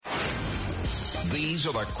These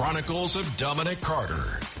are the Chronicles of Dominic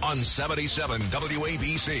Carter on 77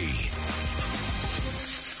 WABC.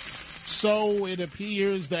 So it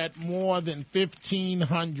appears that more than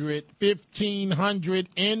 1,500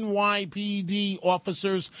 NYPD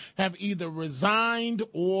officers have either resigned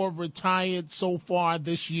or retired so far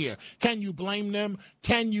this year. Can you blame them?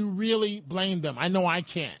 Can you really blame them? I know I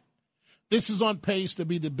can't. This is on pace to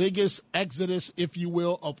be the biggest exodus, if you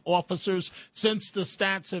will, of officers since the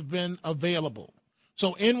stats have been available.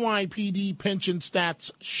 So NYPD pension stats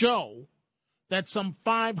show that some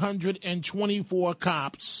 524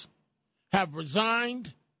 cops have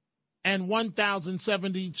resigned and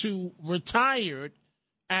 1,072 retired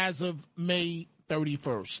as of May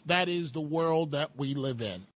 31st. That is the world that we live in.